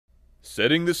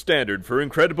Setting the standard for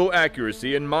incredible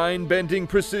accuracy and mind-bending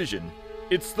precision,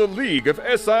 it's the League of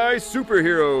SI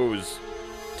Superheroes.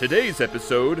 Today's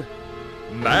episode,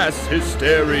 Mass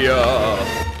Hysteria.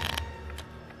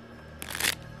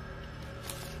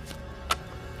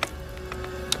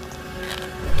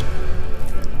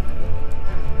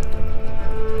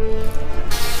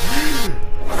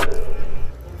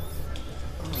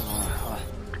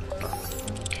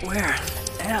 Where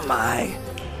am I?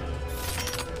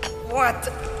 What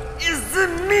is the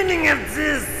meaning of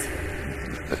this?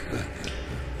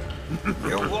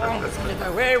 You won't get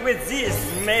away with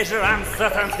this, Major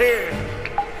Uncertainty.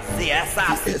 The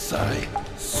assassin. SI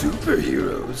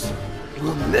Superheroes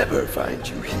will never find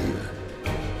you here.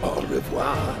 Au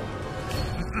revoir.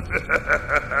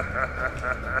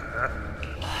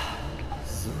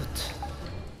 Zoot.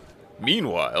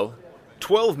 Meanwhile,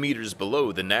 12 meters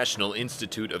below the National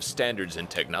Institute of Standards and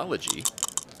Technology.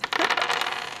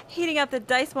 Heating up the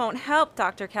dice won't help,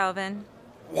 Dr. Calvin.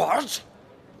 What?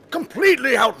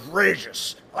 Completely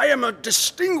outrageous. I am a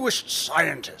distinguished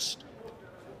scientist.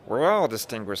 We're all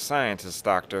distinguished scientists,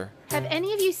 Doctor. Have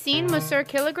any of you seen Monsieur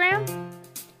Kilogram?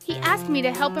 He asked me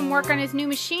to help him work on his new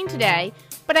machine today,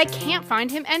 but I can't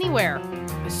find him anywhere.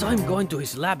 I saw him going to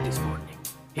his lab this morning.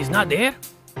 He's not there?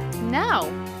 No.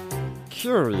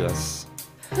 Curious.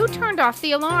 Who turned off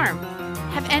the alarm?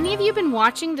 Have any of you been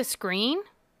watching the screen?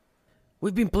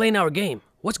 We've been playing our game.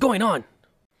 What's going on?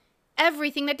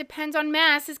 Everything that depends on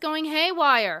mass is going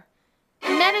haywire.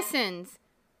 Medicines,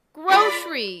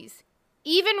 groceries,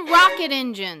 even rocket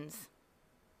engines.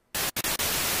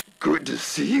 Good to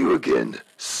see you again,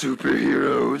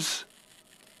 superheroes.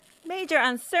 Major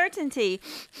Uncertainty.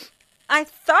 I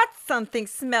thought something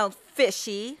smelled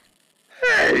fishy.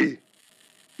 Hey!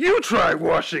 You try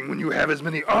washing when you have as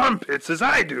many armpits as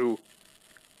I do.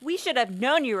 We should have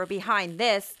known you were behind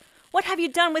this. What have you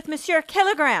done with Monsieur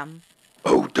Kilogram?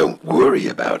 Oh, don't worry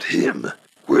about him.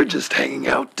 We're just hanging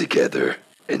out together.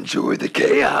 Enjoy the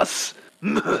chaos.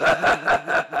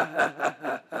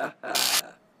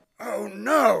 Oh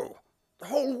no! The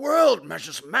whole world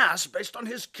measures mass based on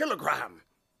his kilogram.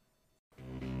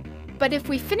 But if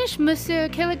we finish Monsieur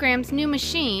Kilogram's new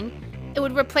machine, it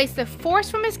would replace the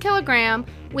force from his kilogram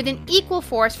with an equal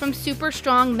force from super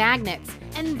strong magnets,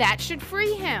 and that should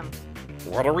free him.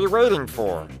 What are we waiting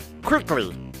for?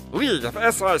 Quickly! League of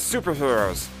SI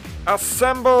Superheroes!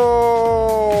 Assemble!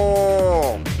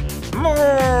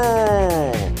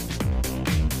 Move!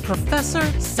 Professor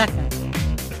Second.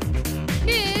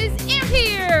 Ms.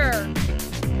 Ampere!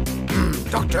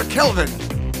 Dr. Kelvin!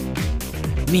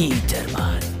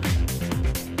 Meterman.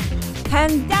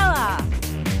 Candela!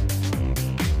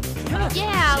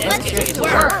 Yeah, let's get to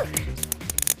work!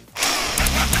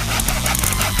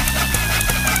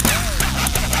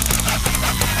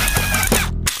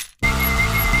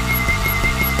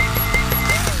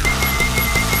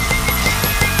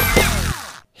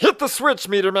 Hit the switch,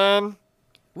 Meter Man!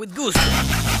 With gusto.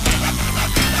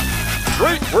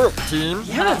 Great work, team!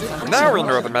 Now we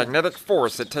know the magnetic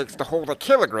force it takes to hold a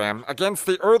kilogram against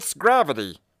the Earth's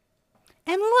gravity.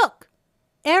 And look,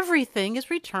 everything is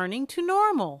returning to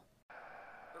normal.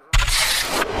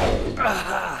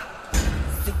 Super!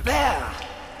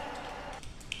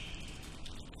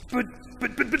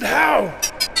 But how?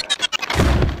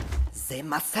 They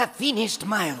must have finished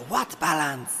my watt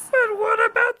balance. But what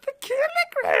about the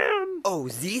kilogram? Oh,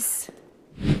 this?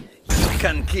 You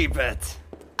can keep it.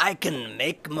 I can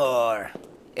make more.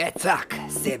 Et tac,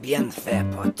 c'est bien fait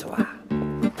pour toi.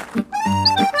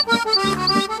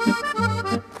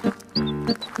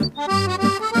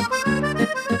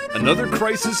 Another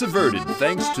crisis averted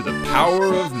thanks to the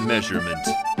power of measurement.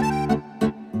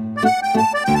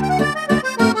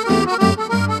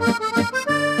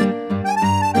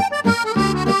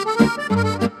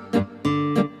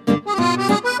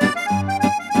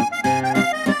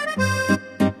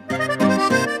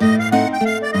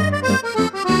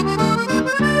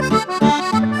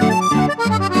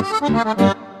 Thank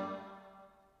you.